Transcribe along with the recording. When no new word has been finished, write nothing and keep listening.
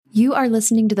You are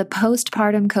listening to the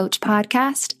Postpartum Coach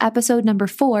Podcast, episode number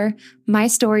 4, My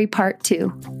Story Part 2.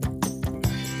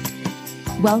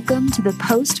 Welcome to the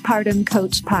Postpartum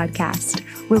Coach Podcast,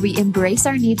 where we embrace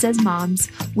our needs as moms,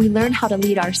 we learn how to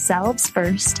lead ourselves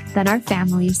first, then our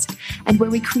families, and where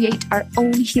we create our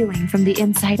own healing from the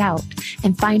inside out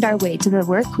and find our way to the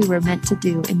work we were meant to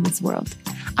do in this world.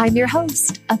 I'm your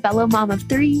host, a fellow mom of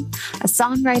 3, a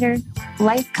songwriter,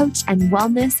 life coach, and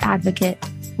wellness advocate,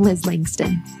 Liz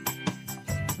Langston.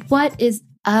 What is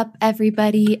up,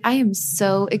 everybody? I am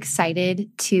so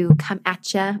excited to come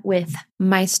at you with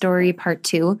My Story Part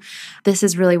 2. This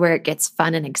is really where it gets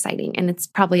fun and exciting, and it's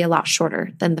probably a lot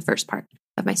shorter than the first part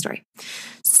of my story.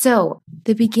 So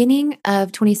the beginning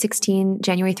of 2016,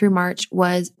 January through March,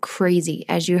 was crazy.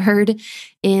 As you heard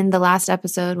in the last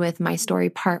episode with My Story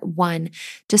Part 1,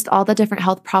 just all the different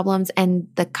health problems and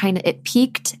it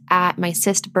peaked at my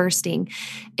cyst bursting.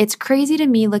 It's crazy to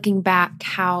me looking back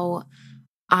how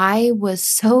I was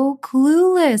so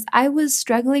clueless. I was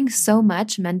struggling so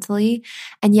much mentally,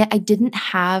 and yet I didn't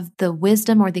have the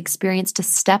wisdom or the experience to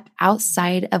step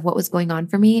outside of what was going on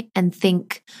for me and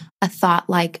think a thought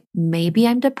like, maybe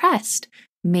I'm depressed.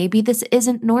 Maybe this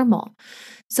isn't normal.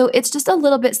 So it's just a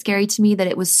little bit scary to me that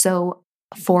it was so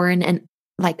foreign and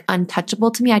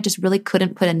untouchable to me. I just really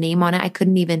couldn't put a name on it. I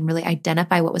couldn't even really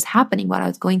identify what was happening, what I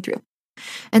was going through.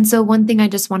 And so one thing I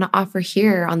just want to offer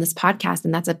here on this podcast,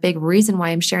 and that's a big reason why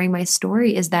I'm sharing my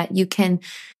story, is that you can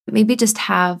maybe just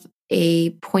have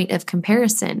a point of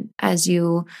comparison as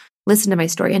you listen to my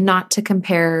story, and not to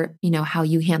compare, how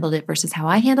you handled it versus how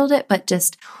I handled it, but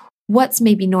just what's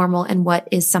maybe normal and what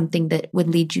is something that would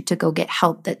lead you to go get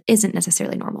help that isn't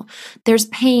necessarily normal. There's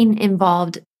pain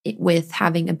involved with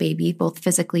having a baby, both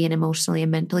physically and emotionally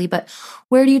and mentally, but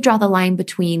where do you draw the line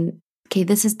between, okay,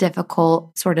 this is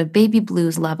difficult, sort of baby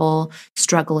blues level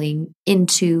struggling,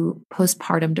 into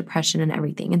postpartum depression and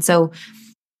everything? And so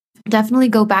definitely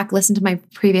go back, listen to my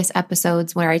previous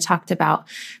episodes where I talked about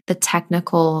the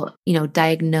technical,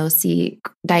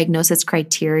 diagnosis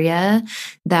criteria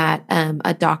that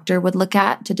a doctor would look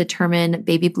at to determine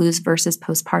baby blues versus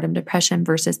postpartum depression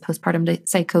versus postpartum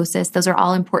psychosis. Those are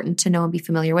all important to know and be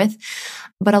familiar with.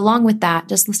 But along with that,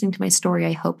 just listening to my story,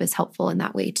 I hope is helpful in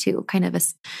that way too, kind of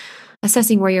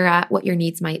assessing where you're at, what your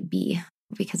needs might be.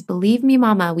 Because believe me,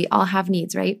 mama, we all have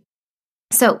needs, right?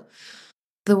 So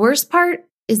the worst part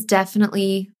is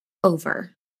definitely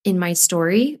over in my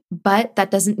story, but that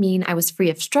doesn't mean I was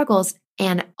free of struggles.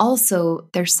 And also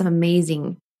there's some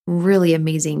amazing, really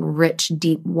amazing, rich,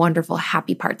 deep, wonderful,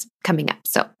 happy parts coming up.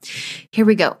 So here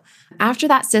we go. After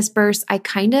that cyst burst, I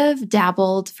kind of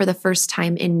dabbled for the first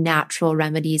time in natural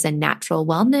remedies and natural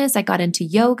wellness. I got into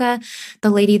yoga. The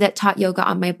lady that taught yoga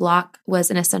on my block was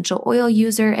an essential oil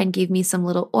user and gave me some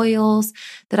little oils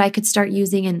that I could start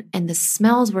using. And the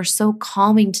smells were so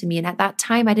calming to me. And at that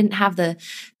time, I didn't have the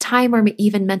time or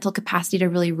even mental capacity to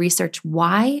really research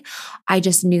why. I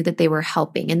just knew that they were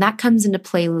helping. And that comes into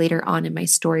play later on in my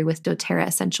story with doTERRA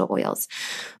essential oils.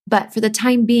 But for the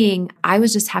time being, I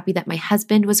was just happy that my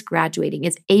husband was graduating.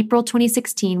 It's April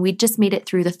 2016. We just made it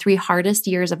through the 3 hardest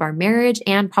years of our marriage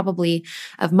and probably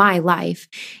of my life.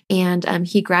 And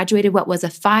he graduated what was a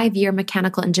 5-year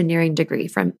mechanical engineering degree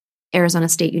from Arizona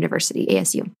State University,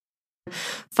 ASU.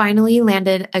 Finally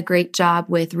landed a great job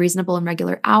with reasonable and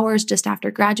regular hours just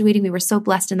after graduating. We were so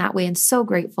blessed in that way and so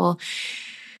grateful.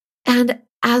 And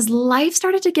as life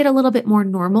started to get a little bit more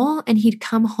normal and he'd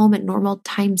come home at normal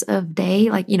times of day,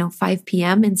 5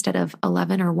 p.m. instead of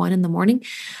 11 or 1 in the morning,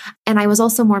 and I was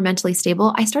also more mentally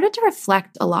stable, I started to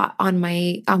reflect a lot on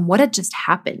what had just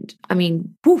happened. I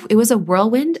mean, it was a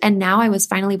whirlwind. And now I was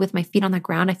finally with my feet on the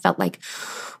ground. I felt like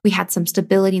we had some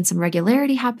stability and some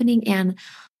regularity happening. And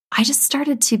I just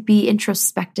started to be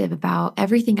introspective about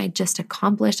everything I just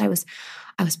accomplished. I was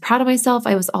proud of myself.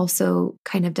 I was also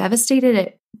kind of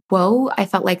devastated I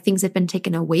felt like things had been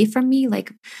taken away from me,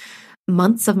 like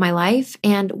months of my life.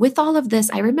 And with all of this,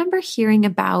 I remember hearing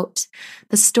about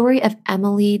the story of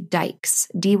Emily Dykes,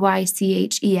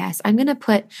 Dyches. I'm going to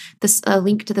put a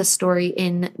link to the story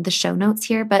in the show notes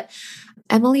here, but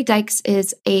Emily Dykes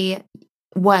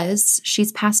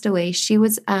she's passed away. She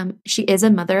is a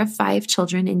mother of 5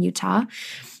 children in Utah,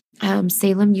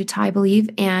 Salem, Utah, I believe.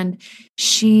 And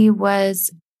she was,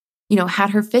 had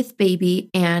her 5th baby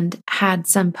and had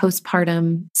some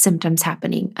postpartum symptoms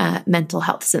happening, mental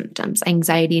health symptoms,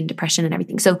 anxiety and depression and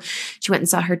everything. So she went and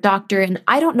saw her doctor, and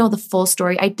I don't know the full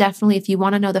story. I definitely, if you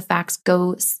want to know the facts,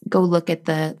 go look at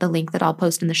the link that I'll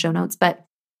post in the show notes. But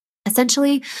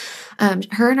Essentially,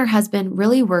 her and her husband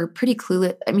really were pretty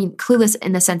clueless. I mean, clueless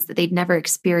in the sense that they'd never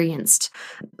experienced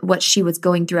what she was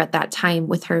going through at that time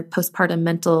with her postpartum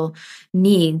mental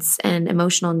needs and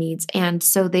emotional needs. And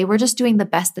so they were just doing the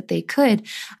best that they could.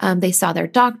 They saw their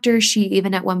doctor. She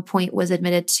even at one point was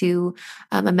admitted to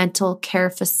a mental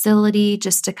care facility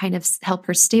just to kind of help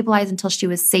her stabilize until she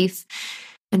was safe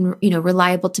and,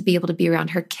 reliable to be able to be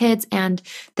around her kids. And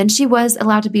then she was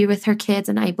allowed to be with her kids.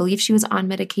 And I believe she was on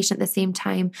medication at the same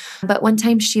time. But one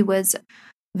time she was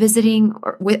visiting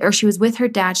or she was with her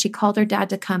dad. She called her dad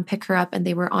to come pick her up and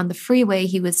they were on the freeway.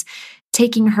 He was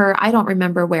taking her, I don't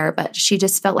remember where, but she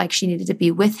just felt like she needed to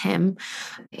be with him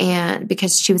and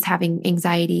because she was having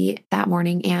anxiety that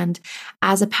morning. And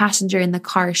as a passenger in the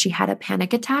car, she had a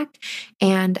panic attack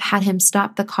and had him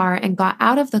stop the car and got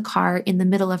out of the car in the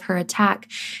middle of her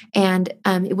attack. And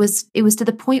it was to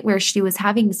the point where she was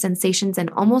having sensations and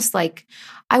almost like,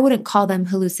 I wouldn't call them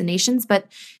hallucinations, but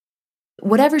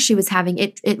whatever she was having,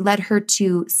 it led her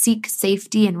to seek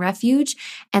safety and refuge.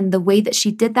 And the way that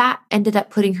she did that ended up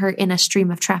putting her in a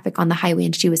stream of traffic on the highway,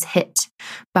 and she was hit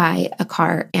by a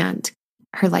car and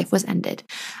her life was ended.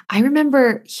 I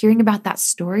remember hearing about that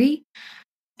story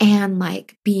and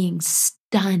like being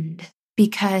stunned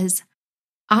because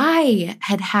I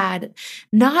had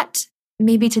not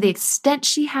maybe to the extent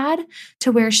she had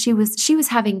to where she was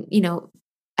having,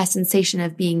 a sensation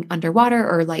of being underwater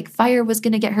or like fire was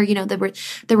going to get her.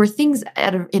 There were things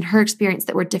in her experience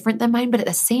that were different than mine, but at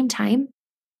the same time,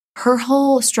 her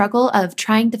whole struggle of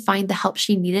trying to find the help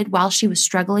she needed while she was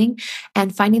struggling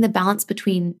and finding the balance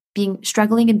between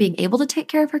struggling and being able to take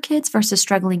care of her kids versus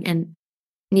struggling and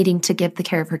needing to give the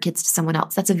care of her kids to someone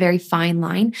else. That's a very fine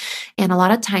line. And a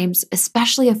lot of times,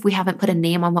 especially if we haven't put a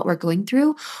name on what we're going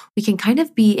through, we can kind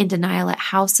of be in denial at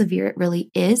how severe it really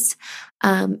is.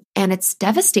 And it's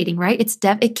devastating, right?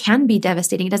 It can be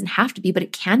devastating. It doesn't have to be, but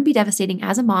it can be devastating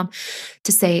as a mom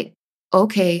to say,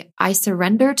 okay, I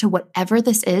surrender to whatever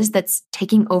this is that's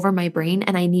taking over my brain,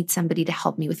 and I need somebody to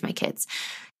help me with my kids.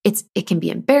 It can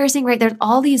be embarrassing, right? There's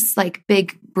all these like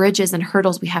big bridges and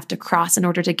hurdles we have to cross in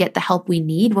order to get the help we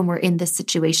need when we're in this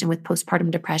situation with postpartum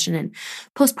depression and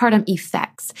postpartum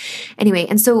effects. Anyway,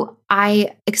 and so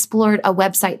I explored a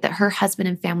website that her husband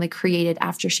and family created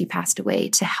after she passed away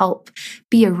to help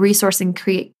be a resource and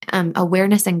create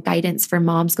awareness and guidance for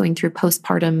moms going through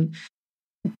postpartum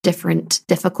different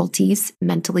difficulties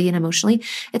mentally and emotionally.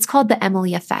 It's called The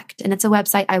Emily Effect, and it's a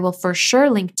website. I will for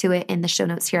sure link to it in the show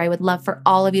notes here. I would love for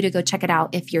all of you to go check it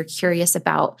out if you're curious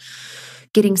about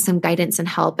getting some guidance and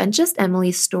help and just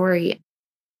Emily's story.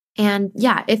 And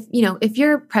yeah, if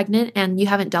you're pregnant and you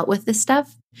haven't dealt with this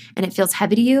stuff and it feels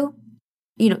heavy to you,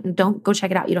 don't go check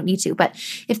it out. You don't need to. But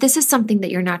if this is something that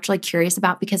you're naturally curious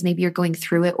about because maybe you're going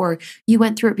through it or you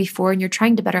went through it before and you're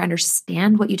trying to better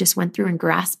understand what you just went through and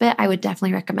grasp it, I would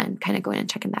definitely recommend kind of going and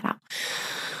checking that out.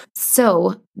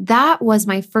 So that was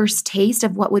my first taste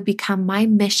of what would become my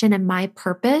mission and my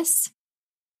purpose.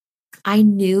 I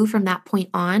knew from that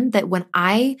point on that when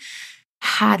I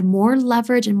had more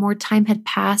leverage and more time had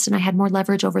passed and I had more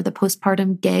leverage over the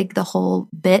postpartum gig, the whole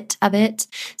bit of it,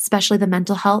 especially the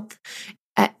mental health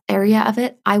area of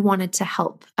it, I wanted to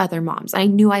help other moms. I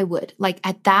knew I would. Like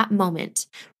at that moment,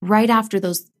 right after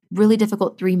those really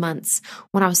difficult 3 months,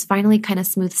 when I was finally kind of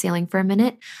smooth sailing for a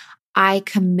minute, I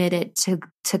committed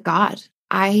to God.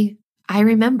 I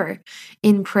remember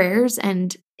in prayers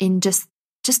and in just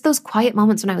those quiet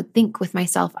moments when I would think with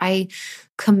myself, I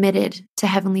committed to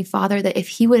Heavenly Father that if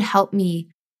He would help me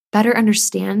better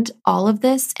understand all of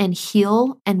this and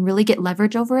heal and really get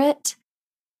leverage over it,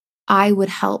 I would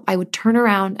help. I would turn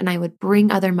around and I would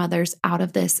bring other mothers out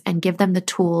of this and give them the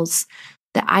tools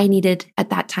that I needed at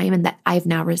that time and that I've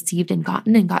now received and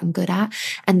gotten good at,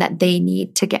 and that they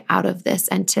need to get out of this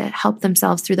and to help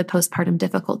themselves through the postpartum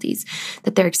difficulties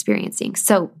that they're experiencing.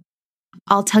 So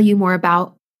I'll tell you more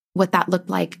about what that looked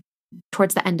like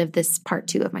towards the end of this part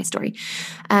 2 of my story.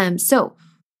 So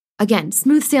again,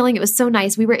 smooth sailing. It was so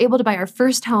nice. We were able to buy our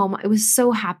first home. I was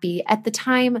so happy. At the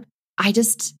time,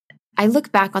 I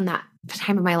look back on that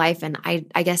time of my life, and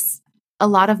I guess a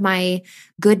lot of my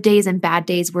good days and bad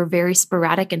days were very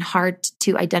sporadic and hard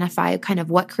to identify kind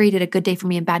of what created a good day for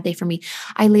me and bad day for me.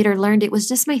 I later learned it was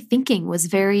just my thinking was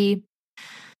very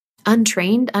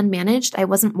untrained, unmanaged. I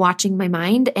wasn't watching my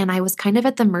mind, and I was kind of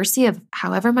at the mercy of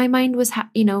however my mind was,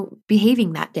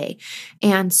 behaving that day.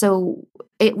 And so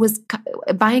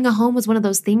buying a home was one of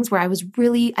those things where I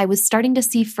was starting to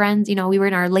see friends, we were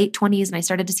in our late 20s and I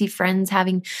started to see friends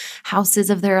having houses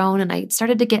of their own and I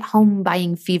started to get home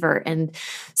buying fever. And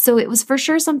so it was for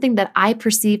sure something that I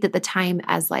perceived at the time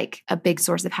as like a big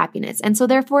source of happiness. And so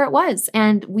therefore it was.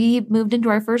 And we moved into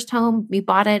our first home, we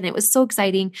bought it and it was so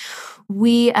exciting.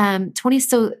 The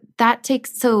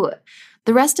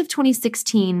rest of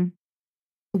 2016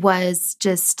 was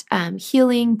just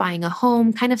healing, buying a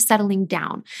home, kind of settling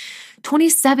down.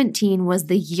 2017 was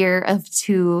the year of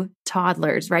two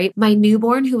toddlers, right? My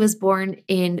newborn, who was born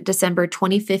in December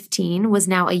 2015, was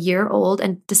now a year old.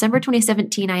 And December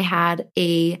 2017, I had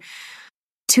a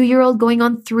 2-year-old going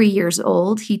on 3 years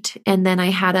old. And then I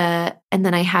had a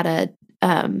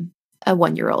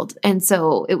 1-year-old. And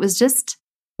so it was just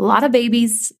a lot of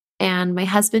babies. And my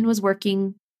husband was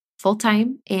working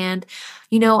full-time. And,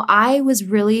 I was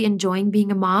really enjoying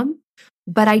being a mom,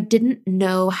 but I didn't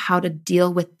know how to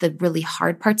deal with the really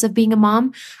hard parts of being a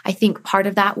mom. I think part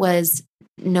of that was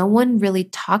no one really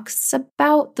talks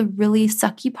about the really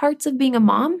sucky parts of being a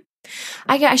mom.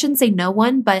 I shouldn't say no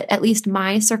one, but at least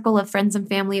my circle of friends and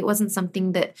family, it wasn't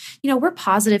something that, we're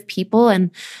positive people.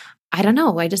 And I don't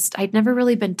know, I'd never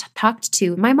really been talked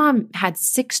to. My mom had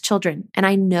 6 children and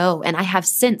I have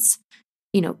since,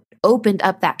 opened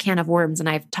up that can of worms and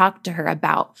I've talked to her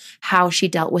about how she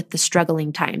dealt with the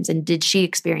struggling times and did she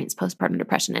experience postpartum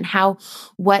depression and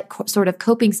what sort of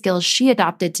coping skills she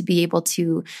adopted to be able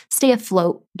to stay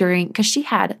afloat because she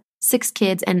had 6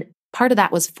 kids and part of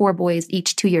that was 4 boys,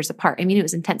 each 2 years apart. I mean, it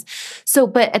was intense. So,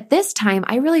 but at this time,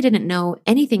 I really didn't know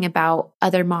anything about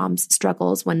other moms'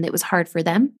 struggles when it was hard for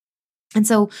them. And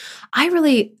so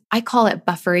I call it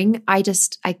buffering.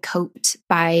 I coped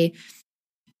by,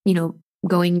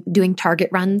 doing Target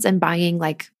runs and buying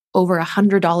like over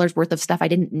 $100 worth of stuff I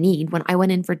didn't need when I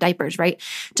went in for diapers, right?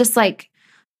 Just like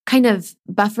kind of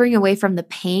buffering away from the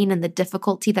pain and the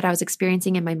difficulty that I was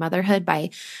experiencing in my motherhood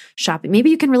by shopping. Maybe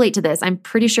you can relate to this. I'm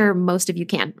pretty sure most of you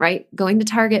can, right? Going to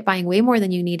Target, buying way more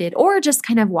than you needed, or just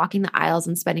kind of walking the aisles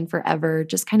and spending forever,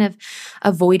 just kind of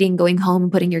avoiding going home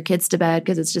and putting your kids to bed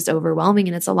because it's just overwhelming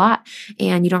and it's a lot.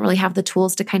 And you don't really have the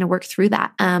tools to kind of work through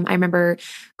that. I remember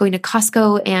going to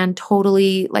Costco and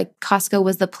totally like Costco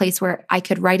was the place where I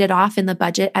could write it off in the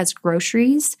budget as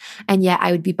groceries. And yet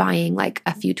I would be buying like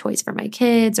a few toys for my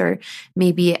kids, or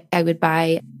maybe I would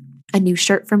buy a new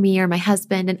shirt for me or my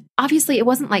husband. And obviously it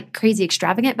wasn't like crazy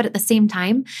extravagant, but at the same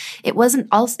time, it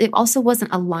also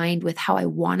wasn't aligned with how I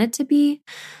wanted to be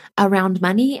around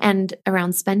money and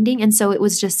around spending. And so it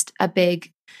was just a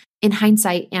big, in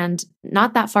hindsight and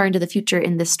not that far into the future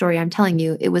in this story I'm telling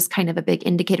you, it was kind of a big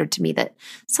indicator to me that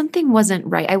something wasn't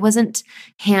right. I wasn't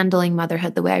handling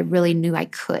motherhood the way I really knew I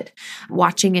could.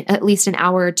 Watching at least an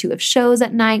hour or 2 of shows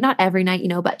at night, not every night,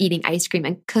 but eating ice cream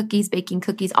and cookies, baking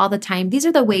cookies all the time. These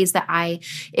are the ways that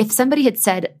if somebody had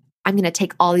said, I'm going to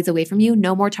take all these away from you,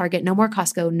 no more Target, no more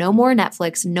Costco, no more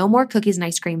Netflix, no more cookies and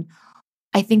ice cream,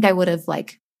 I think I would have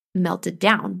melted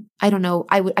down. I don't know.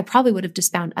 I probably would have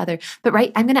just found but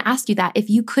right. I'm going to ask you that if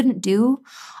you couldn't do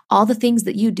all the things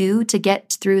that you do to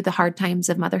get through the hard times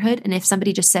of motherhood. And if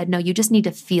somebody just said, no, you just need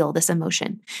to feel this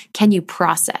emotion. Can you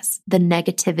process the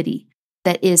negativity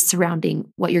that is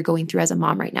surrounding what you're going through as a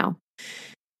mom right now?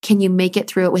 Can you make it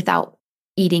through it without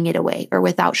eating it away or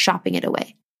without shopping it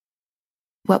away?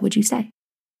 What would you say?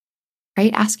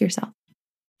 Right? Ask yourself.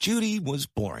 Judy was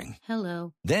boring.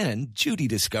 Hello. Then Judy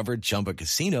discovered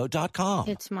ChumbaCasino.com.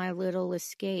 It's my little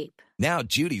escape. Now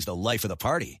Judy's the life of the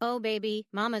party. Oh, baby,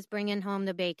 mama's bringing home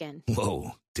the bacon.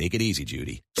 Whoa, take it easy,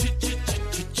 Judy.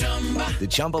 The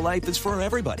Chumba life is for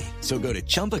everybody. So go to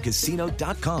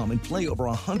ChumbaCasino.com and play over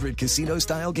 100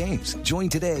 casino-style games. Join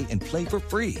today and play for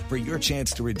free for your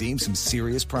chance to redeem some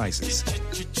serious prizes.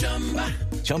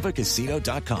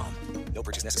 ChumbaCasino.com. No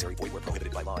purchase necessary. Void where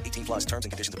prohibited by law. 18+ terms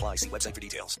and conditions apply. See website for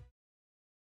details.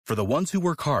 For the ones who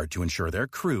work hard to ensure their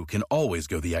crew can always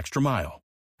go the extra mile,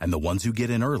 and the ones who get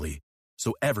in early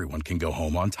so everyone can go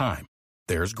home on time,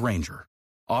 there's Grainger,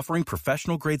 offering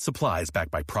professional-grade supplies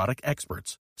backed by product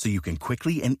experts so you can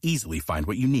quickly and easily find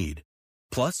what you need.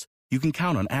 Plus, you can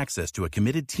count on access to a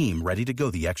committed team ready to go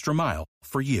the extra mile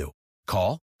for you.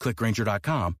 Call, click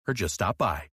Grainger.com, or just stop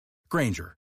by.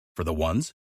 Grainger, for the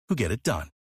ones who get it done.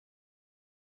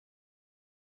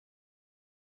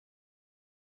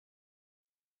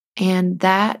 And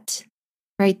that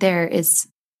right there is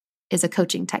a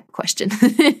coaching type question,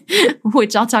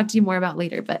 which I'll talk to you more about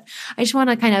later. But I just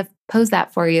want to kind of pose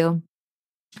that for you.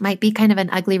 It might be kind of an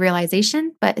ugly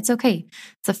realization, but it's okay.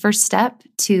 It's a first step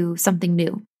to something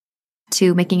new,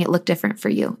 to making it look different for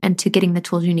you and to getting the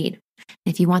tools you need.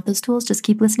 If you want those tools, just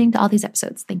keep listening to all these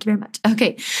episodes. Thank you very much.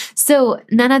 Okay. So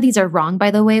none of these are wrong,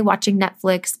 by the way. Watching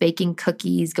Netflix, baking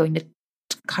cookies, going to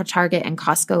Target and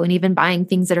Costco, and even buying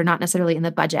things that are not necessarily in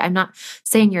the budget. I'm not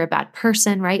saying you're a bad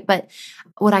person, right? But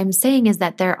what I'm saying is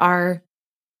that there are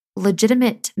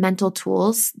legitimate mental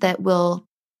tools that will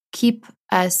keep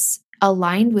us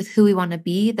aligned with who we want to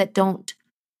be, that don't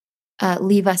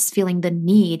leave us feeling the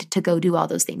need to go do all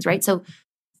those things, right? So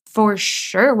for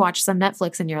sure, watch some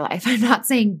Netflix in your life. I'm not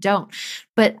saying don't,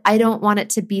 but I don't want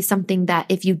it to be something that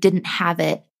if you didn't have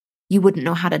it, you wouldn't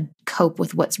know how to cope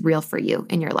with what's real for you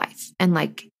in your life. And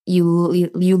like you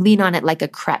lean on it like a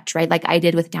crutch, right? Like I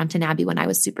did with Downton Abbey when I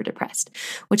was super depressed,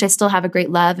 which I still have a great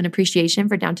love and appreciation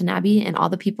for Downton Abbey and all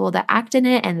the people that act in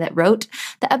it and that wrote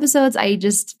the episodes. I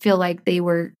just feel like they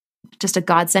were just a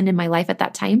godsend in my life at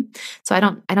that time. So I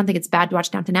don't think it's bad to watch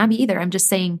Downton Abbey either. I'm just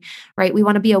saying, right, we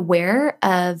want to be aware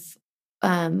of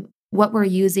what we're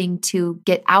using to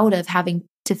get out of having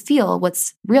to feel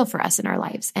what's real for us in our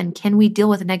lives. And can we deal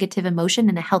with a negative emotion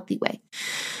in a healthy way?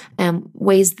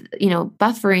 Ways,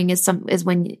 buffering is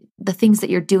when the things that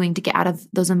you're doing to get out of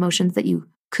those emotions that you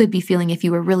could be feeling if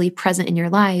you were really present in your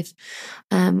life,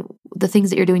 the things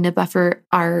that you're doing to buffer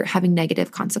are having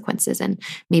negative consequences. And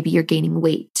maybe you're gaining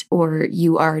weight, or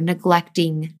you are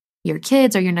neglecting your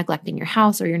kids, or you're neglecting your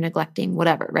house, or you're neglecting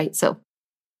whatever, right? So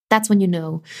that's when you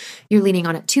know you're leaning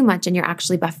on it too much and you're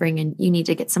actually buffering, and you need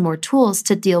to get some more tools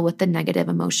to deal with the negative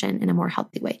emotion in a more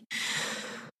healthy way.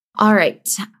 All right.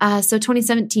 So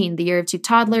 2017, the year of 2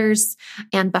 toddlers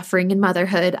and buffering and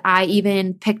motherhood. I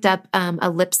even picked up a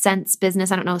LipSense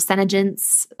business. I don't know,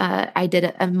 Senegence. I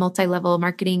did a multi-level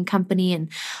marketing company.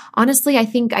 And honestly, I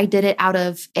think I did it out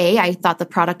of I thought the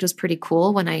product was pretty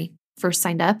cool when I first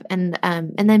signed up. And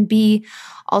then B,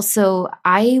 also,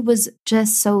 I was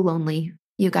just so lonely.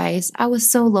 You guys, I was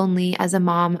so lonely as a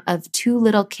mom of 2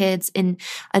 little kids in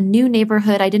a new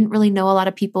neighborhood. I didn't really know a lot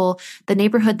of people. The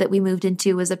neighborhood that we moved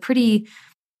into was a pretty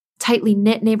tightly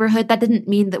knit neighborhood. That didn't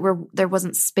mean that there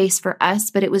wasn't space for us,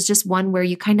 but it was just one where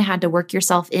you kind of had to work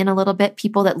yourself in a little bit.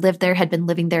 People that lived there had been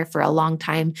living there for a long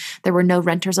time. There were no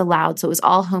renters allowed, so it was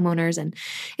all homeowners, and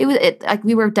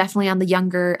we were definitely on the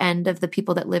younger end of the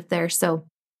people that lived there. So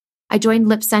I joined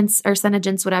LipSense or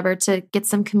Senegence, whatever, to get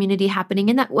some community happening.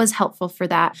 And that was helpful for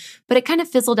that. But it kind of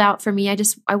fizzled out for me. I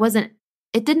guess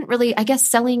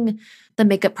selling the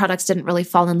makeup products didn't really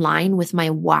fall in line with my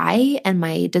why and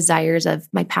my desires of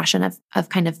my passion of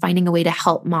kind of finding a way to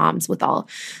help moms with all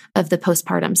of the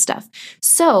postpartum stuff.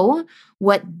 So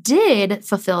what did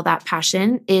fulfill that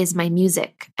passion is my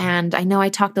music. And I know I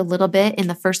talked a little bit in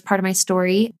the first part of my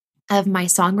story of my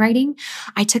songwriting.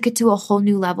 I took it to a whole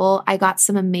new level. I got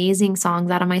some amazing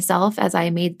songs out of myself as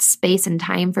I made space and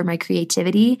time for my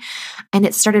creativity. And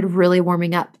it started really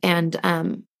warming up,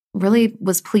 and really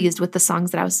was pleased with the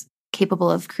songs that I was capable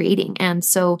of creating. And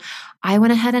so I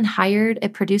went ahead and hired a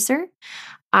producer.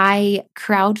 I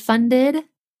crowdfunded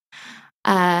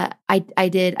I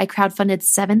crowdfunded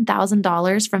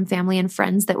 $7,000 from family and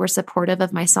friends that were supportive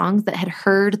of my songs, that had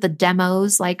heard the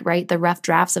demos, the rough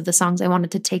drafts of the songs I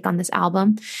wanted to take on this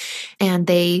album. And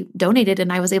they donated,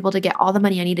 and I was able to get all the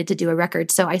money I needed to do a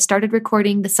record. So I started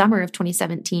recording the summer of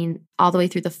 2017 all the way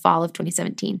through the fall of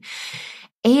 2017.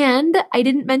 And I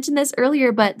didn't mention this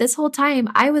earlier, but this whole time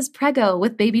I was preggo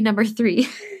with baby number 3.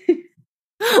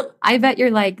 I bet you're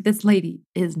like, this lady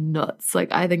is nuts.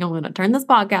 Like, I think I'm going to turn this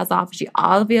podcast off. She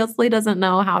obviously doesn't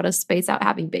know how to space out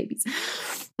having babies.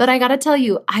 But I got to tell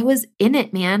you, I was in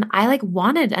it, man. I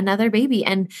wanted another baby.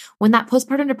 And when that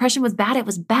postpartum depression was bad, it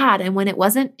was bad. And when it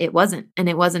wasn't, it wasn't. And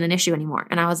it wasn't an issue anymore.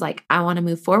 And I was like, I want to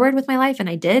move forward with my life. And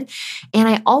I did. And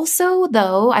I also,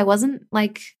 though, I wasn't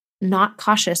not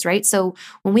cautious, right? So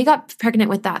when we got pregnant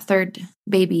with that 3rd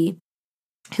baby,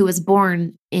 who was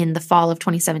born in the fall of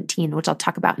 2017, which I'll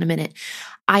talk about in a minute,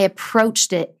 I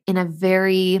approached it in a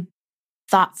very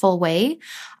thoughtful way.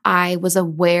 I was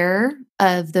aware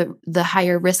of the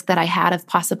higher risk that I had of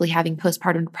possibly having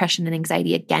postpartum depression and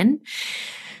anxiety again.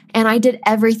 And I did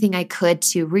everything I could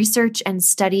to research and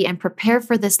study and prepare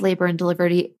for this labor and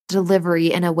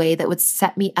delivery in a way that would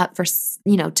set me up for,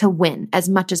 to win as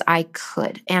much as I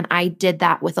could. And I did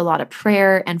that with a lot of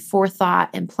prayer and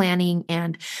forethought and planning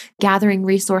and gathering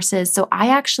resources. So I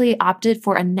actually opted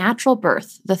for a natural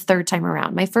birth the 3rd time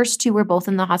around. My first 2 were both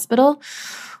in the hospital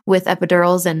with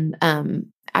epidurals, and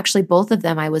actually both of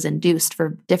them I was induced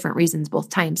for different reasons both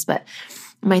times. But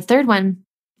my 3rd one,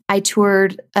 I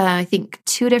toured, I think,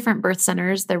 2 different birth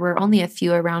centers. There were only a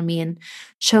few around me, and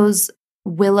chose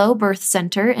Willow Birth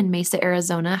Center in Mesa,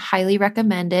 Arizona. Highly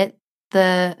recommend it.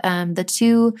 The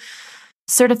 2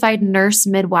 certified nurse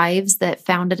midwives that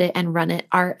founded it and run it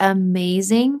are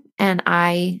amazing. and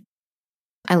I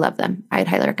love them. I'd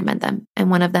highly recommend them.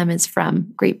 And one of them is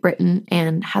from Great Britain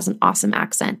and has an awesome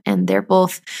accent. And they're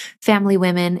both family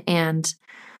women and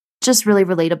just really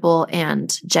relatable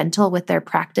and gentle with their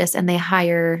practice. And they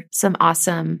hire some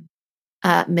awesome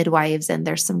midwives, and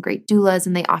there's some great doulas,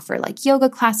 and they offer like yoga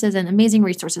classes and amazing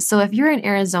resources. So if you're in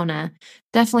Arizona,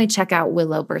 definitely check out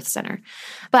Willow Birth Center.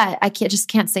 But I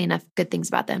can't say enough good things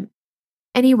about them.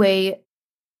 Anyway,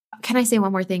 can I say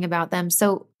one more thing about them?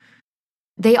 So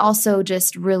they also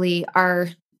just really are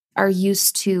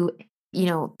used to,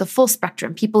 the full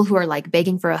spectrum. People who are like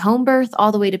begging for a home birth,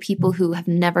 all the way to people who have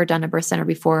never done a birth center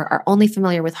before, are only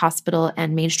familiar with hospital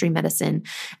and mainstream medicine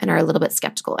and are a little bit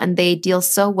skeptical. And they deal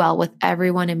so well with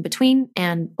everyone in between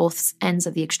and both ends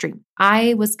of the extreme.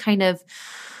 I was kind of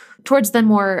towards the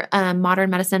more modern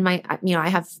medicine. I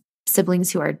have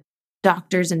siblings who are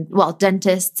doctors and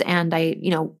dentists, and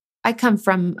I come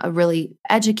from a really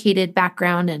educated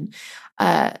background and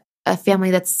a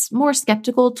family that's more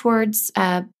skeptical towards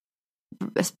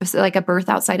like a birth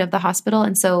outside of the hospital.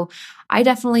 And so I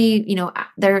definitely,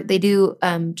 they do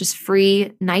just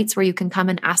free nights where you can come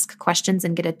and ask questions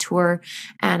and get a tour.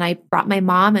 And I brought my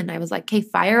mom, and I was like, "Hey,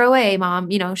 fire away, Mom."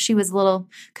 She was a little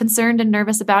concerned and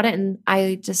nervous about it. And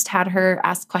I just had her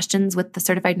ask questions with the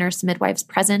certified nurse midwives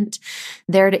present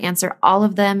there to answer all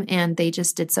of them. And they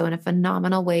just did so in a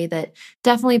phenomenal way that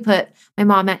definitely put my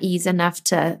mom at ease enough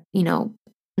to,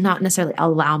 not necessarily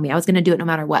allow me. I was going to do it no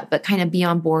matter what, but kind of be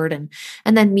on board. And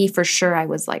then me, for sure, I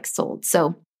was like sold.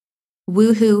 So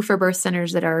woohoo for birth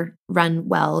centers that are run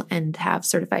well and have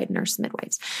certified nurse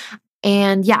midwives.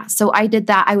 And yeah, so I did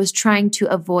that. I was trying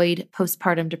to avoid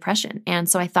postpartum depression. And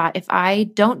so I thought, if I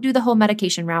don't do the whole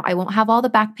medication route, I won't have all the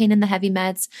back pain and the heavy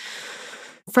meds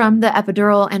from the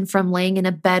epidural and from laying in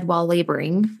a bed while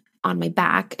laboring on my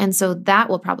back. And so that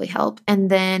will probably help. And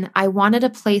then I wanted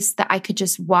a place that I could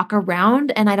just walk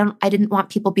around, and I didn't want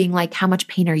people being like, "How much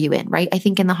pain are you in?" Right? I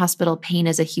think in the hospital, pain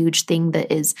is a huge thing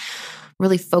that is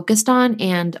really focused on,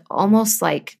 and almost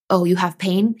like, "Oh, you have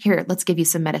pain? Here, let's give you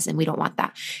some medicine." We don't want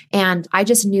that. And I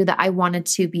just knew that I wanted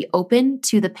to be open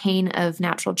to the pain of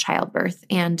natural childbirth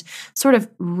and sort of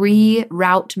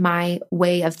reroute my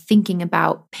way of thinking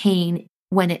about pain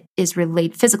when it is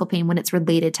related, physical pain, when it's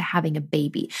related to having a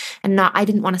baby, and I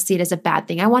didn't want to see it as a bad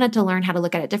thing. I wanted to learn how to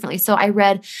look at it differently. So I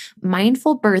read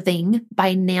Mindful Birthing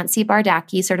by Nancy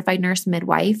Bardacchi, certified nurse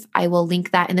midwife. I will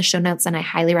link that in the show notes, and I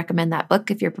highly recommend that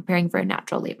book if you're preparing for a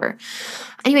natural labor.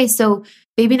 Anyway, so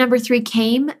baby number 3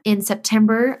 came in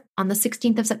September, on the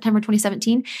 16th of September,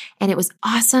 2017. And it was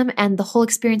awesome. And the whole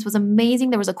experience was amazing.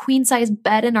 There was a queen size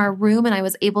bed in our room, and I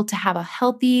was able to have a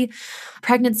healthy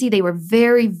pregnancy. They were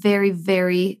very, very,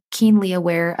 very keenly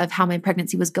aware of how my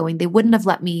pregnancy was going. They wouldn't have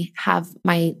let me have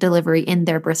my delivery in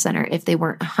their birth center if they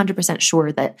weren't 100%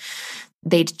 sure that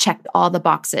they'd checked all the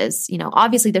boxes.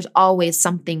 Obviously there's always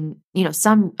something,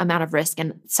 some amount of risk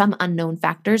and some unknown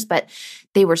factors, but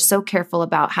they were so careful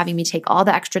about having me take all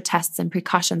the extra tests and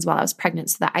precautions while I was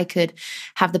pregnant so that I could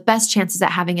have the best chances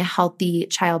at having a healthy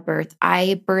childbirth.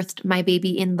 I birthed my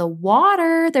baby in the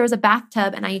water. There was a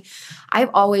bathtub, and I've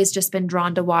always just been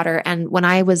drawn to water. And when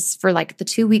I was, for like the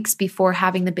 2 weeks before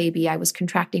having the baby, I was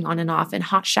contracting on and off, and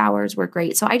hot showers were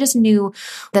great. So I just knew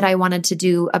that I wanted to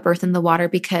do a birth in the water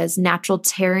because natural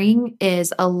tearing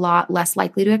is a lot less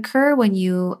likely to occur when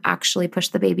you actually push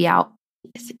the baby out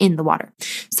in the water.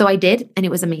 So I did, and it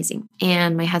was amazing.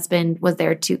 And my husband was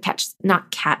there to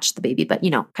not catch the baby, but,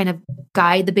 kind of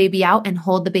guide the baby out and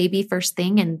hold the baby first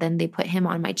thing. And then they put him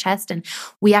on my chest, and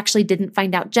we actually didn't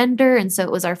find out gender. And so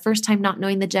it was our first time not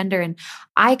knowing the gender. And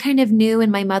I kind of knew in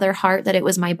my mother heart that it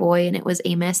was my boy and it was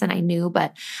Amos, and I knew,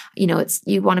 but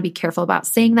you want to be careful about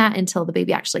saying that until the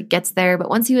baby actually gets there. But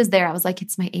once he was there, I was like,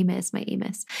 "It's my Amos, my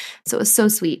Amos." So it was so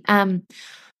sweet.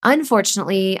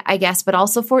 Unfortunately, I guess, but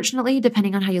also fortunately,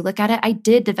 depending on how you look at it, I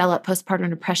did develop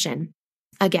postpartum depression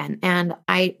again. And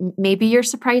maybe you're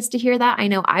surprised to hear that. I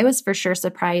know I was for sure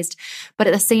surprised, but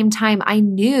at the same time, I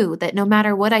knew that no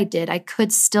matter what I did, I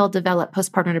could still develop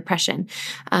postpartum depression,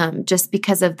 just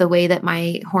because of the way that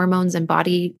my hormones and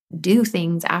body do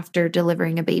things after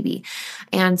delivering a baby.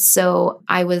 And so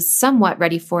I was somewhat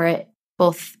ready for it,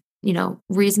 both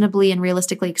reasonably and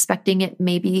realistically expecting it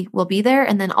maybe will be there.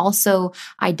 And then also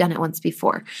I'd done it once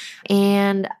before.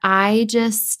 And I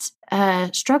just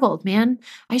struggled, man.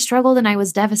 I struggled, and I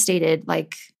was devastated,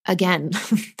 like, again,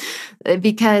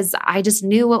 because I just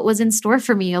knew what was in store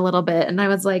for me a little bit. And I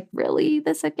was like, really?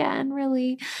 This again?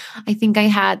 Really? I think I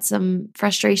had some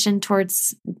frustration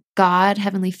towards God,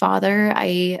 Heavenly Father.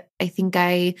 I think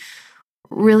I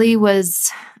really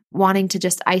was wanting to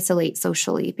just isolate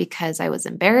socially because I was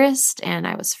embarrassed and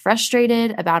I was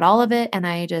frustrated about all of it. And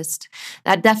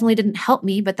that definitely didn't help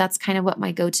me, but that's kind of what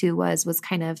my go-to was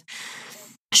kind of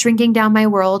shrinking down my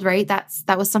world, right?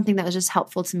 That was something that was just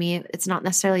helpful to me. It's not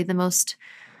necessarily the most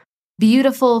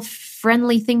beautiful,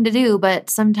 friendly thing to do, but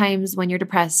sometimes when you're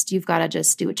depressed, you've got to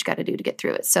just do what you got to do to get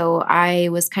through it. So I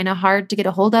was kind of hard to get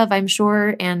a hold of, I'm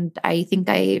sure. And I think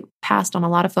I passed on a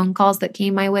lot of phone calls that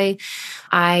came my way.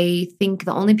 I think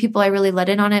the only people I really let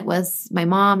in on it was my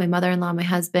mom, my mother-in-law, my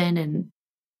husband, and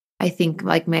I think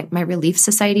like my Relief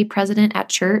Society president at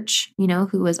church,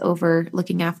 who was over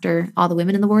looking after all the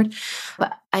women in the ward.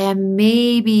 But I am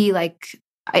maybe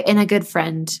and a good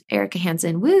friend, Erica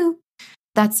Hansen, woo.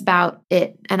 That's about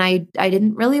it. And I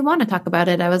didn't really want to talk about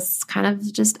it. I was kind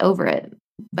of just over it,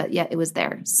 but yet it was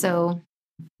there. So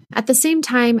at the same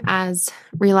time as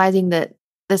realizing that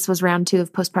this was round 2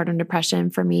 of postpartum depression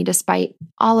for me, despite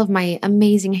all of my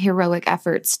amazing heroic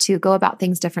efforts to go about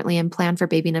things differently and plan for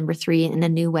baby number 3 in a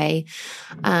new way,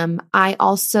 I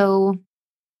also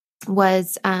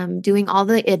was doing all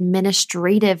the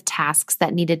administrative tasks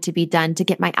that needed to be done to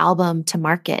get my album to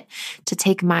market, to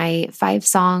take my 5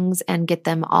 songs and get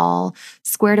them all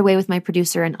squared away with my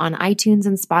producer and on iTunes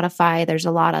and Spotify. There's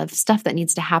a lot of stuff that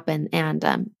needs to happen,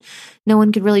 and no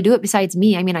one could really do it besides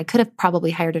me. I mean, I could have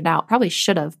probably hired it out, probably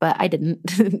should have, but I didn't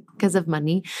because of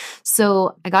money.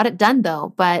 So I got it done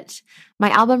though, but my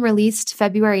album released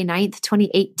February 9th,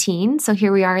 2018. So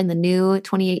here we are in the new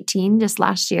 2018, just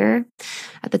last year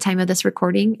at the time of this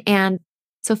recording. And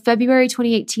so February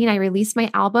 2018, I released my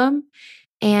album.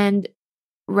 And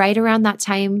right around that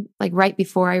time, like right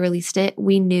before I released it,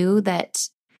 we knew that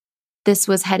this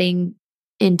was heading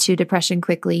into depression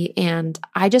quickly. And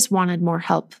I just wanted more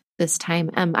help this time.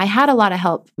 I had a lot of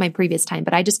help my previous time,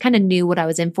 but I just kind of knew what I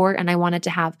was in for, and I wanted to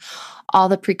have all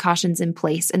the precautions in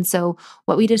place. And so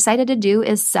what we decided to do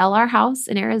is sell our house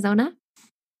in Arizona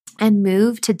and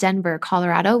move to Denver,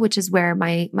 Colorado, which is where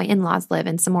my in-laws live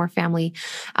and some more family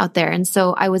out there. And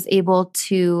so I was able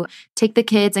to take the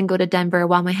kids and go to Denver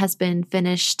while my husband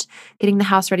finished getting the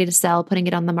house ready to sell, putting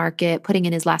it on the market, putting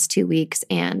in his last 2 weeks,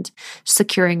 and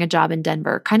securing a job in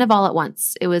Denver, kind of all at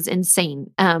once. It was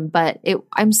insane. But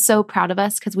I'm so proud of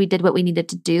us because we did what we needed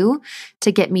to do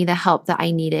to get me the help that I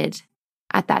needed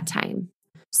at that time.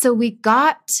 So we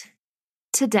got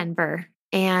to Denver,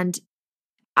 and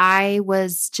I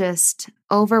was just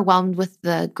overwhelmed with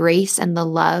the grace and the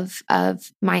love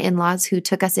of my in-laws who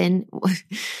took us in,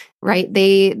 right?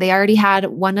 They already had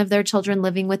one of their children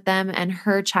living with them and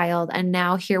her child. And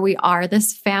now here we are,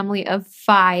 this family of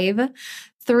 5,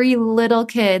 3 little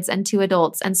kids and 2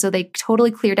 adults. And so they totally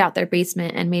cleared out their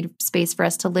basement and made space for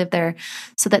us to live there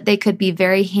so that they could be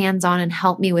very hands-on and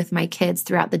help me with my kids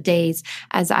throughout the days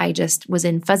as I just was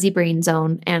in fuzzy brain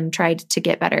zone and tried to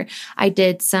get better. I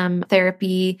did some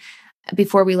therapy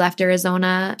before we left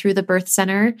Arizona through the birth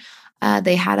center.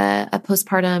 They had a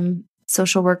postpartum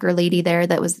social worker lady there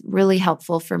that was really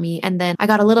helpful for me. And then I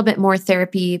got a little bit more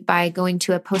therapy by going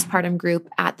to a postpartum group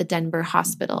at the Denver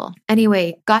hospital.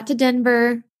 Anyway, got to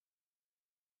Denver,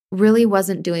 really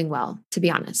wasn't doing well, to be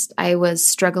honest. I was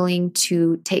struggling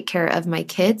to take care of my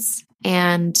kids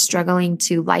and struggling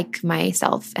to like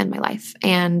myself and my life.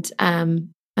 And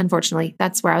unfortunately,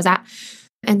 that's where I was at.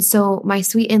 And so my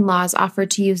sweet in-laws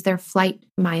offered to use their flight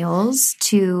miles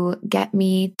to get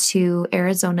me to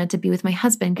Arizona to be with my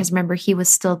husband. Because remember, he was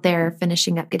still there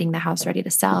finishing up getting the house ready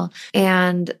to sell.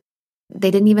 And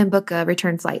they didn't even book a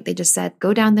return flight. They just said,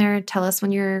 go down there, tell us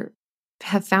when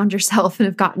have found yourself and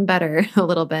have gotten better a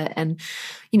little bit. And,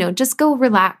 just go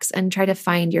relax and try to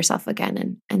find yourself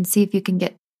again and see if you can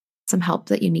get some help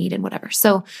that you need and whatever.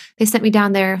 So they sent me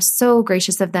down there, so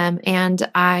gracious of them. And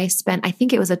I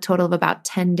think it was a total of about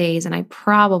 10 days, and I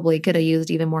probably could have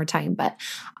used even more time, but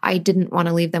I didn't want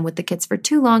to leave them with the kids for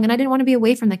too long. And I didn't want to be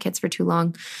away from the kids for too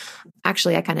long.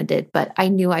 Actually, I kind of did, but I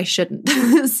knew I shouldn't.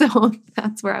 So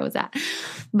that's where I was at.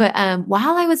 But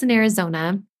while I was in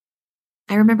Arizona,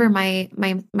 I remember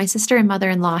my sister and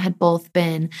mother-in-law had both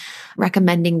been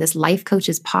recommending this Life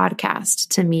Coaches podcast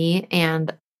to me.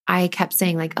 And I kept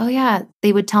saying oh yeah,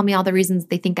 they would tell me all the reasons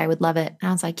they think I would love it. And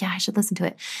I was like, yeah, I should listen to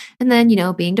it. And then,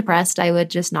 being depressed, I would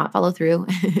just not follow through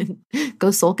and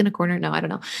go sulk in a corner. No, I don't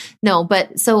know. No,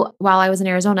 but so while I was in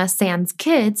Arizona, sans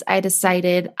kids, I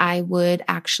decided I would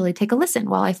actually take a listen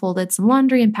while I folded some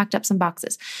laundry and packed up some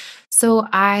boxes. So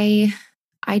I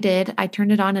did. I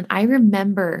turned it on, and I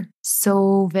remember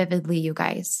so vividly, you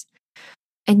guys,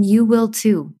 and you will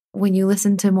too, when you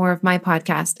listen to more of my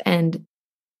podcast and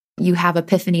you have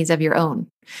epiphanies of your own.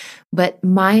 But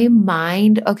my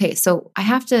mind, okay, so I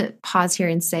have to pause here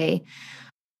and say,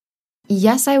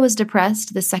 yes, I was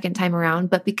depressed the second time around,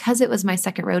 but because it was my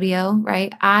second rodeo,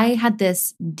 right? I had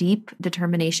this deep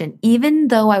determination, even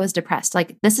though I was depressed.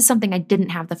 Like, this is something I didn't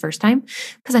have the first time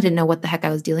because I didn't know what the heck I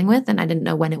was dealing with, and I didn't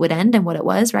know when it would end and what it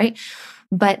was, right?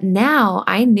 But now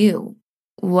I knew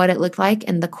what it looked like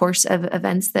in the course of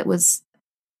events that was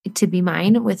to be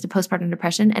mine with the postpartum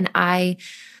depression. And I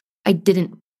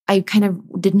kind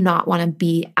of did not want to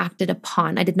be acted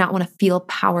upon. I did not want to feel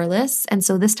powerless. And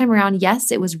so this time around,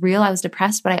 yes, it was real. I was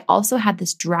depressed, but I also had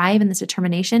this drive and this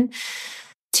determination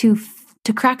to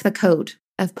crack the code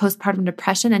of postpartum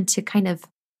depression and to kind of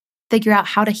figure out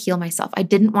how to heal myself. I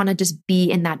didn't want to just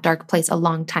be in that dark place a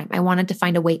long time. I wanted to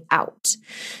find a way out.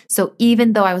 So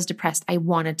even though I was depressed, I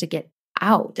wanted to get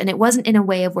out. And it wasn't in a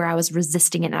way of where I was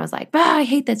resisting it and I was like, I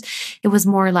hate this. It was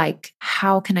more like,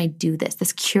 how can I do this?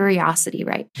 This curiosity,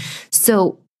 right?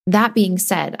 So that being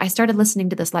said, I started listening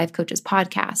to this Life Coaches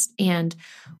podcast. And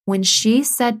when she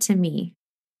said to me,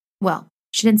 well,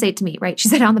 she didn't say it to me, right? She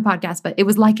said it on the podcast, but it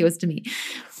was like it was to me.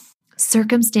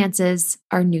 Circumstances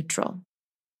are neutral.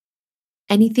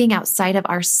 Anything outside of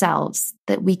ourselves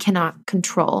that we cannot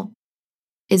control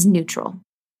is neutral.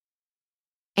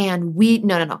 And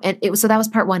no. And so that was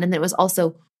part one. And then it was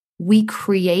also, we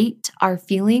create our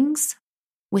feelings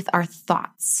with our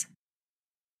thoughts.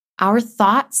 Our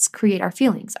thoughts create our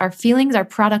feelings. Our feelings are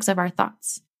products of our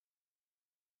thoughts.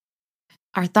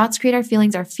 Our thoughts create our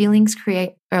feelings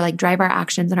create or like drive our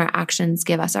actions, and our actions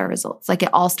give us our results. Like,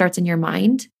 it all starts in your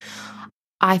mind.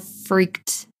 I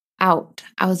freaked out.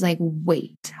 I was like,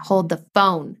 wait, hold the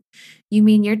phone. You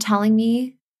mean you're telling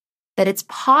me that it's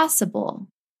possible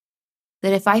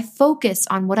that if I focus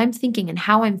on what I'm thinking and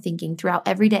how I'm thinking throughout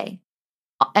every day,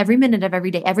 every minute of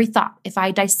every day, every thought, if I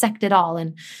dissect it all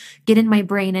and get in my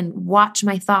brain and watch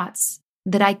my thoughts,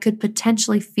 that I could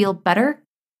potentially feel better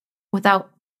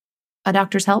without a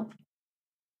doctor's help?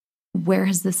 Where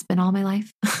has this been all my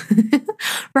life?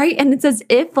 Right? And it's as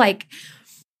if like,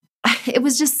 it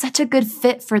was just such a good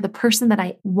fit for the person that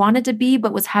I wanted to be,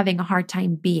 but was having a hard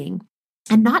time being.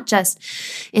 And not just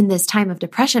in this time of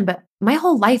depression, but my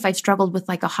whole life I've struggled with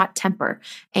like a hot temper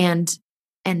and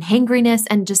hangriness,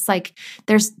 and just like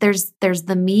there's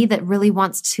the me that really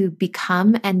wants to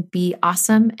become and be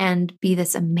awesome and be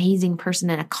this amazing person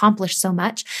and accomplish so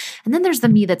much. And then there's the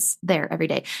me that's there every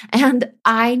day. And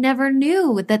I never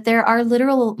knew that there are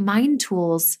literal mind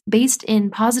tools based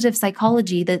in positive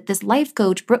psychology that this life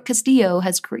coach, Brooke Castillo,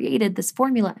 has created this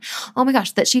formula. Oh my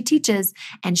gosh, that she teaches,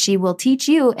 and she will teach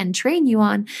you and train you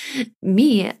on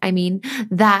me. I mean,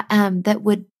 that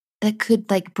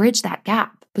could like bridge that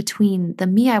gap between the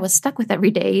me I was stuck with every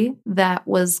day that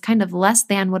was kind of less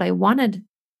than what I wanted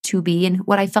to be and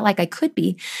what I felt like I could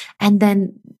be. And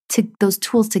then to those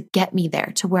tools to get me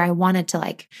there to where I wanted to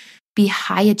like be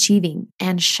high achieving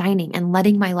and shining and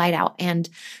letting my light out and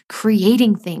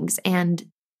creating things. And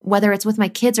whether it's with my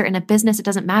kids or in a business, it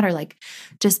doesn't matter. Like,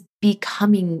 just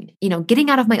becoming, getting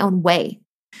out of my own way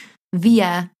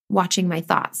via watching my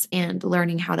thoughts and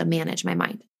learning how to manage my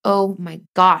mind. Oh my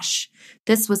gosh,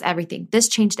 this was everything. This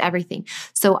changed everything.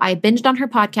 So I binged on her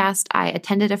podcast. I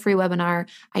attended a free webinar.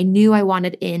 I knew I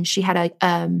wanted in. She had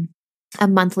a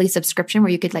monthly subscription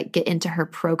where you could like get into her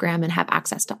program and have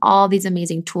access to all these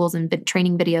amazing tools and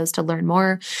training videos to learn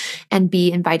more and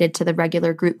be invited to the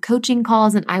regular group coaching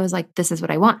calls. And I was like, this is what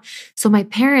I want. So my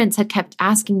parents had kept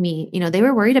asking me, they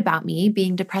were worried about me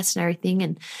being depressed and everything.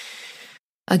 And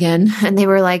they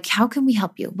were like, how can we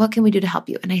help you? What can we do to help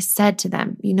you? And I said to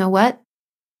them, you know what?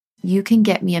 You can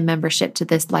get me a membership to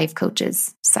this Life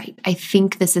Coaches site. I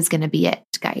think this is going to be it,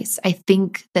 guys. I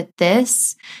think that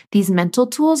these mental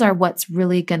tools are what's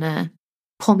really going to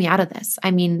pull me out of this.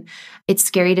 I mean, it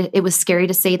was scary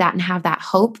to say that and have that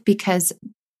hope, because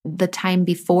the time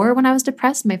before when I was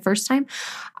depressed, my first time,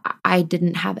 I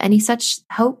didn't have any such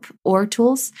hope or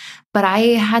tools, but I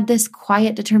had this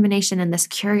quiet determination and this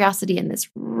curiosity and this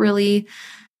really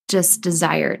just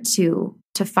desire to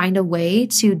find a way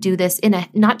to do this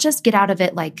not just get out of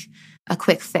it like a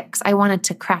quick fix. I wanted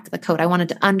to crack the code. I wanted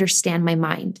to understand my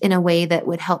mind in a way that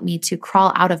would help me to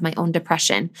crawl out of my own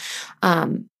depression,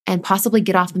 and possibly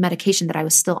get off the medication that I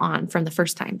was still on from the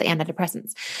first time, the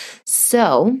antidepressants.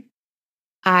 So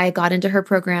I got into her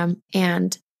program,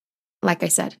 and like I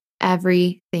said,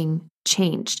 everything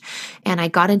changed. And I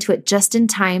got into it just in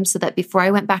time so that before I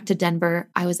went back to Denver,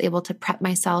 I was able to prep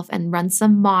myself and run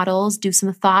some models, do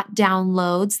some thought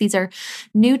downloads. These are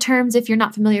new terms if you're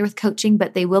not familiar with coaching,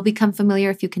 but they will become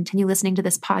familiar if you continue listening to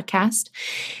this podcast.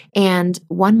 And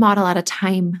one model at a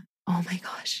time, oh my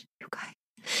gosh, you guys,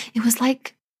 it was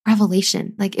like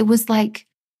revelation. Like, it was like,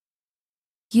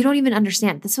 you don't even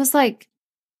understand. This was like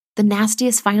the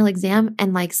nastiest final exam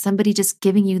and like somebody just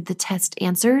giving you the test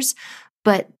answers,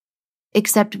 but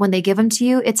except when they give them to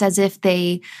you, it's as if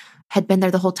they had been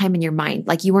there the whole time in your mind.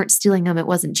 Like you weren't stealing them. It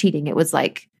wasn't cheating. It was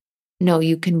like, no,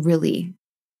 you can really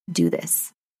do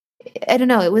this. I don't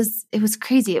know. It was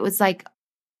crazy. It was like,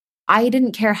 I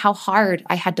didn't care how hard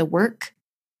I had to work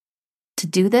to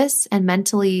do this and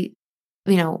mentally,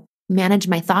 manage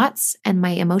my thoughts and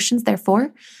my emotions,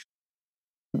 therefore,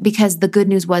 because the good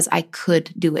news was I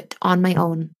could do it on my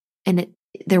own. And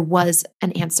there was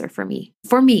an answer for me,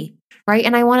 right?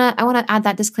 And I want to add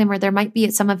that disclaimer. There might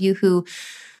be some of you who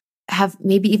have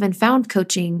maybe even found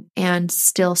coaching and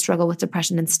still struggle with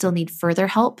depression and still need further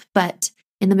help. But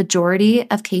in the majority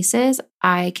of cases,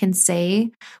 I can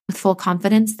say with full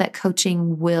confidence that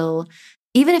coaching will,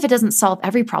 even if it doesn't solve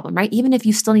every problem, right? Even if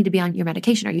you still need to be on your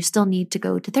medication or you still need to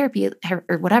go to therapy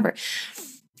or whatever,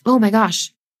 oh my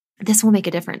gosh, this will make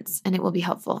a difference and it will be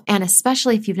helpful. And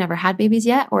especially if you've never had babies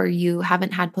yet, or you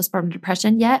haven't had postpartum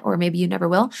depression yet, or maybe you never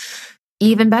will,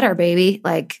 even better, baby.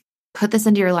 Like put this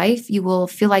into your life. You will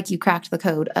feel like you cracked the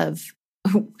code of,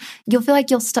 you'll feel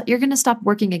like you're going to stop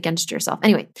working against yourself.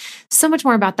 Anyway, so much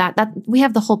more about that we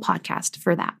have the whole podcast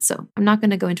for that. So I'm not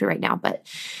going to go into it right now, but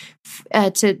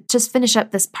to just finish up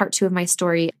this part 2 of my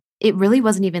story, it really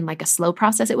wasn't even like a slow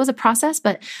process. It was a process,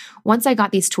 but once I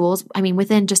got these tools,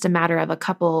 within just a matter of a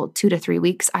couple 2 to 3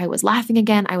 weeks, I was laughing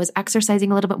again. I was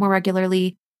exercising a little bit more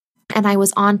regularly, and I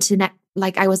was on to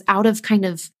I was out of kind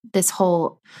of this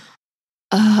whole,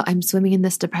 I'm swimming in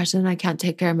this depression. I can't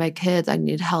take care of my kids. I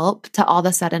need help, to all of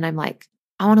a sudden I'm like,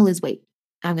 I want to lose weight.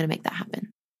 I'm going to make that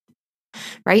happen.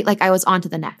 Right? Like I was on to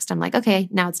the next. I'm like, okay,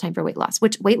 now it's time for weight loss,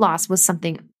 which weight loss was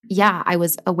something. Yeah. I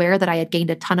was aware that I had gained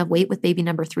a ton of weight with baby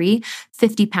number 3,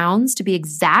 50 pounds to be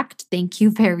exact. Thank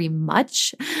you very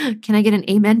much. Can I get an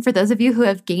amen for those of you who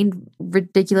have gained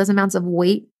ridiculous amounts of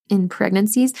weight in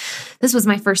pregnancies? This was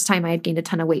my first time I had gained a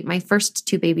ton of weight. My first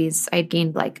 2 babies, I had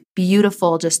gained like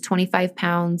beautiful, just 25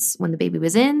 pounds when the baby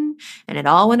was in, and it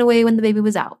all went away when the baby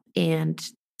was out, and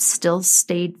still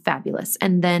stayed fabulous.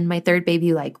 And then my 3rd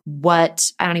baby, like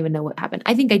what? I don't even know what happened.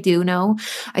 I think I do know.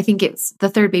 I think it's the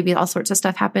 3rd baby. All sorts of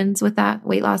stuff happens with that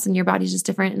weight loss, and your body's just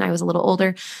different. And I was a little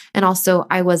older. And also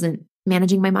I wasn't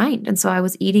managing my mind. And so I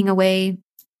was eating away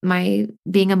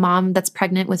being a mom that's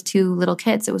pregnant with 2 little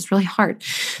kids. It was really hard.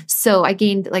 So I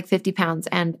gained like 50 pounds,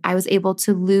 and I was able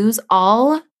to lose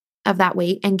all of that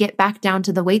weight and get back down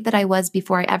to the weight that I was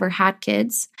before I ever had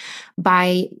kids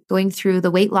by going through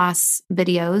the weight loss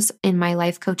videos in my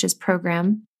Life Coaches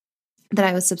program that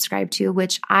I was subscribed to,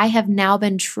 which I have now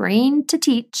been trained to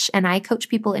teach. And I coach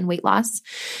people in weight loss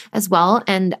as well.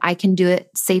 And I can do it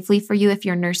safely for you if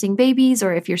you're nursing babies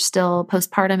or if you're still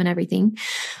postpartum and everything.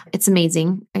 It's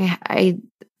amazing. I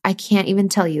can't even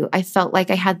tell you. I felt like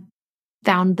I had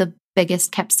found the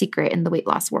biggest kept secret in the weight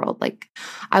loss world. Like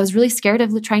I was really scared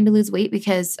of trying to lose weight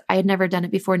because I had never done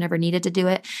it before, never needed to do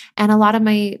it. And a lot of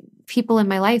my people in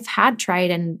my life had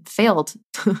tried and failed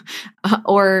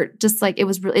or just like,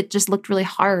 it just looked really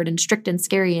hard and strict and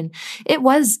scary. And it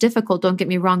was difficult. Don't get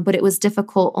me wrong, but it was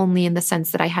difficult only in the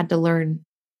sense that I had to learn,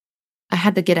 I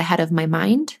had to get ahead of my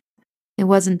mind. It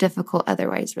wasn't difficult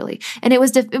otherwise, really. And it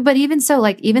was, but even so,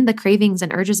 like even the cravings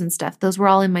and urges and stuff, those were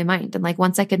all in my mind. And like,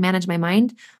 once I could manage my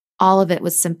mind, all of it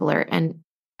was simpler, and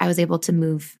I was able to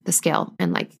move the scale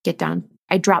and like get down.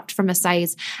 I dropped from a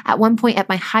size at one point, at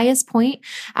my highest point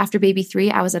after baby 3,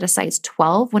 I was at a size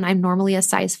 12 when I'm normally a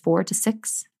size 4 to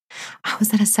 6. I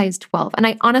was at a size 12. And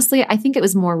I think it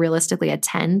was more realistically a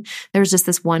 10. There was just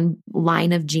this one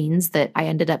line of jeans that I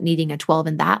ended up needing a 12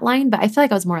 in that line, but I feel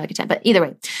like I was more like a 10. But either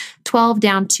way, 12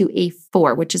 down to a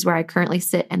 4, which is where I currently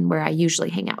sit and where I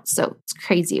usually hang out. So it's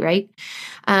crazy, right?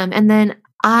 And then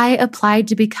I applied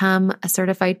to become a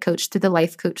certified coach through the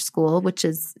Life Coach School,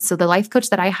 so the life coach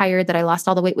that I hired, that I lost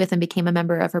all the weight with and became a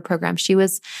member of her program. She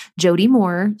was Jody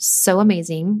Moore. So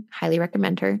amazing. Highly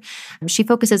recommend her. She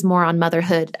focuses more on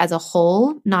motherhood as a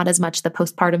whole, not as much the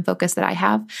postpartum focus that I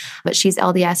have, but she's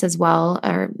LDS as well,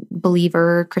 or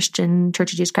believer, Christian,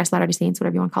 Church of Jesus Christ, Latter-day Saints,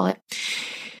 whatever you want to call it.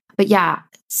 But yeah,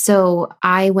 so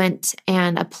I went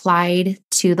and applied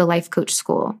to the Life Coach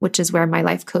School, which is where my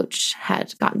life coach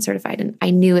had gotten certified. And I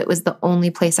knew it was the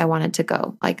only place I wanted to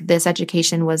go. Like this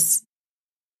education was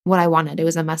what I wanted. It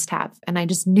was a must-have. And I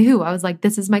just knew, I was like,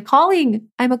 this is my calling.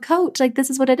 I'm a coach. Like, this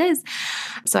is what it is.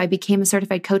 So I became a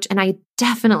certified coach, and I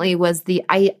definitely was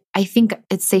I think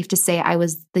it's safe to say I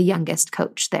was the youngest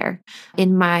coach there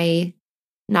in my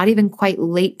not even quite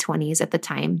late 20s at the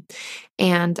time.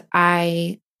 And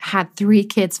I had 3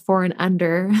 kids 4 and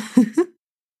under.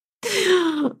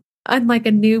 I'm like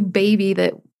a new baby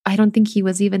that I don't think he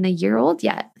was even a year old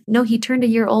yet. no, he turned a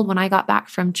year old when I got back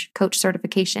from coach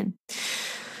certification.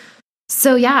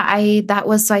 So yeah, I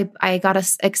got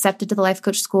accepted to the life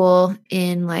coach school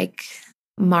in like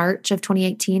March of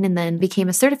 2018, and then became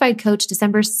a certified coach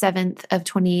December 7th of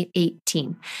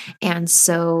 2018. And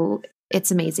so it's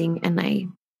amazing. And I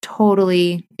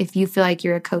totally, if you feel like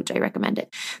you're a coach, I recommend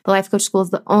it. The life coach school is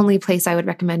the only place I would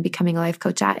recommend becoming a life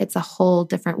coach at. It's a whole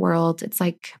different world. It's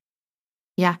like,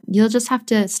 yeah, you'll just have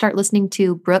to start listening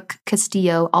to Brooke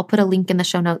Castillo. I'll put a link in the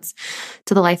show notes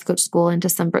to the life coach school and to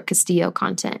some Brooke Castillo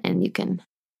content, and you can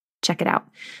check it out.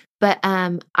 But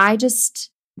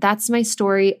that's my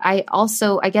story. I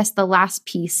guess the last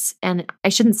piece, and I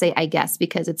shouldn't say I guess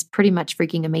because it's pretty much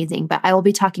freaking amazing, but I will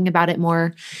be talking about it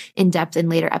more in depth in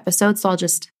later episodes. So I'll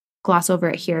just gloss over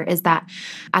it here, is that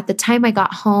at the time I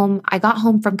got home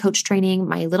from coach training.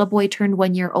 My little boy turned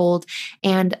 1 year old,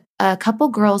 and a couple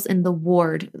girls in the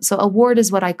ward. So a ward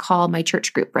is what I call my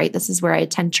church group, right? This is where I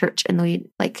attend church, and we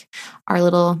like our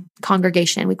little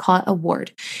congregation. We call it a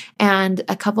ward. And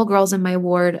a couple girls in my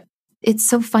ward, it's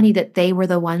so funny that they were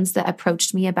the ones that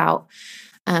approached me about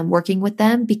working with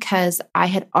them, because I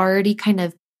had already kind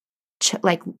of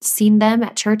seen them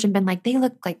at church and been like, they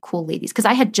look like cool ladies. Cause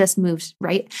I had just moved,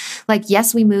 right? Like,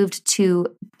 yes, we moved to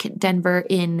Denver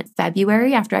in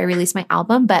February after I released my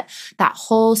album, but that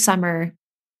whole summer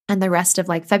and the rest of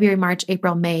like February, March,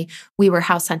 April, May, we were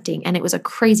house hunting, and it was a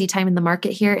crazy time in the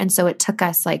market here. And so it took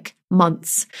us like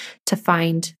months to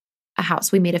find a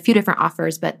house. We made a few different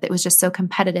offers, but it was just so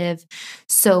competitive.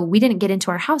 So we didn't get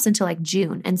into our house until like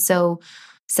June. And so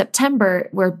September,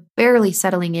 we're barely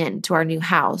settling into our new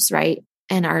house, right?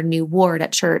 And our new ward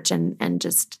at church, and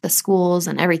just the schools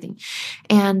and everything.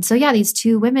 And so, yeah, these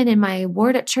two women in my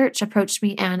ward at church approached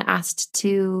me and asked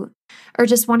to, or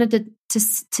just wanted to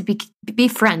be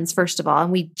friends, first of all.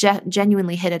 And we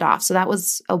genuinely hit it off. So that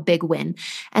was a big win.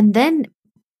 And then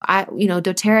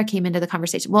doTERRA came into the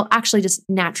conversation. Well, actually just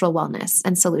natural wellness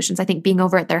and solutions. I think being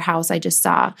over at their house, I just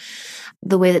saw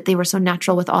the way that they were so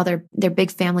natural with all their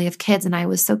big family of kids. And I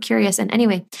was so curious. And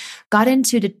anyway, got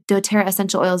into doTERRA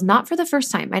essential oils, not for the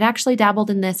first time. I'd actually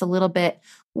dabbled in this a little bit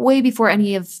way before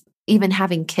any of even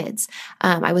having kids.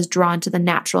 I was drawn to the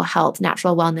natural health,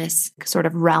 natural wellness sort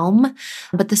of realm,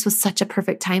 but this was such a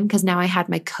perfect time because now I had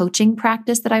my coaching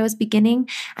practice that I was beginning,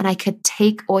 and I could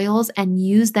take oils and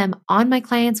use them on my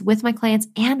clients, with my clients,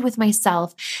 and with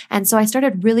myself. And so I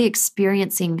started really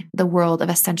experiencing the world of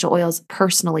essential oils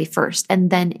personally first,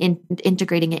 and then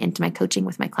integrating it into my coaching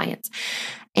with my clients.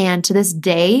 And to this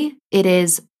day, it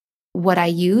is what I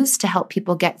use to help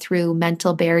people get through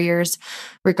mental barriers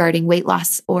regarding weight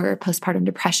loss or postpartum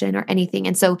depression or anything.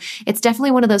 And so it's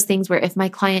definitely one of those things where if my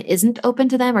client isn't open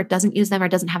to them or doesn't use them or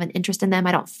doesn't have an interest in them,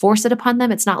 I don't force it upon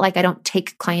them. It's not like I don't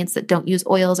take clients that don't use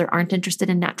oils or aren't interested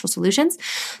in natural solutions.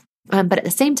 But at the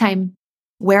same time,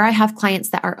 where I have clients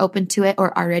that are open to it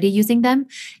or already using them,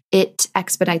 it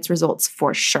expedites results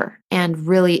for sure and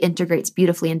really integrates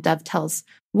beautifully and dovetails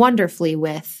wonderfully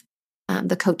with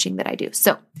the coaching that I do.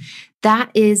 So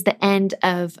that is the end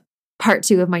of part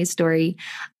 2 of my story.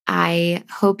 I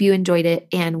hope you enjoyed it,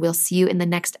 and we'll see you in the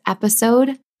next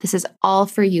episode. This is all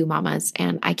for you, mamas,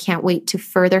 and I can't wait to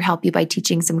further help you by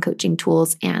teaching some coaching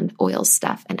tools and oil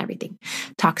stuff and everything.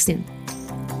 Talk soon.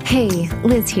 Hey,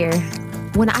 Liz here.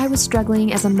 When I was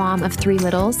struggling as a mom of 3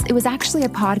 littles, it was actually a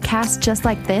podcast just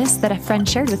like this that a friend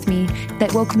shared with me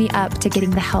that woke me up to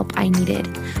getting the help I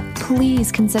needed. Please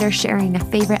consider sharing a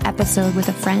favorite episode with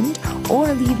a friend,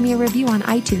 or leave me a review on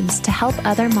iTunes to help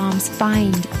other moms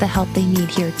find the help they need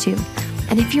here too.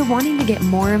 And if you're wanting to get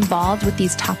more involved with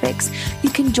these topics, you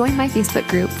can join my Facebook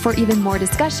group for even more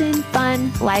discussion,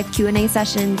 fun, live Q&A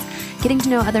sessions, getting to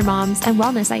know other moms, and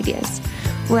wellness ideas.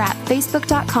 We're at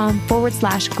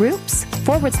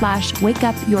facebook.com/groups/Wake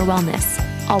Up Your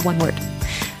Wellness. All one word.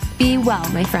 Be well,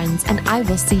 my friends, and I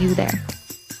will see you there.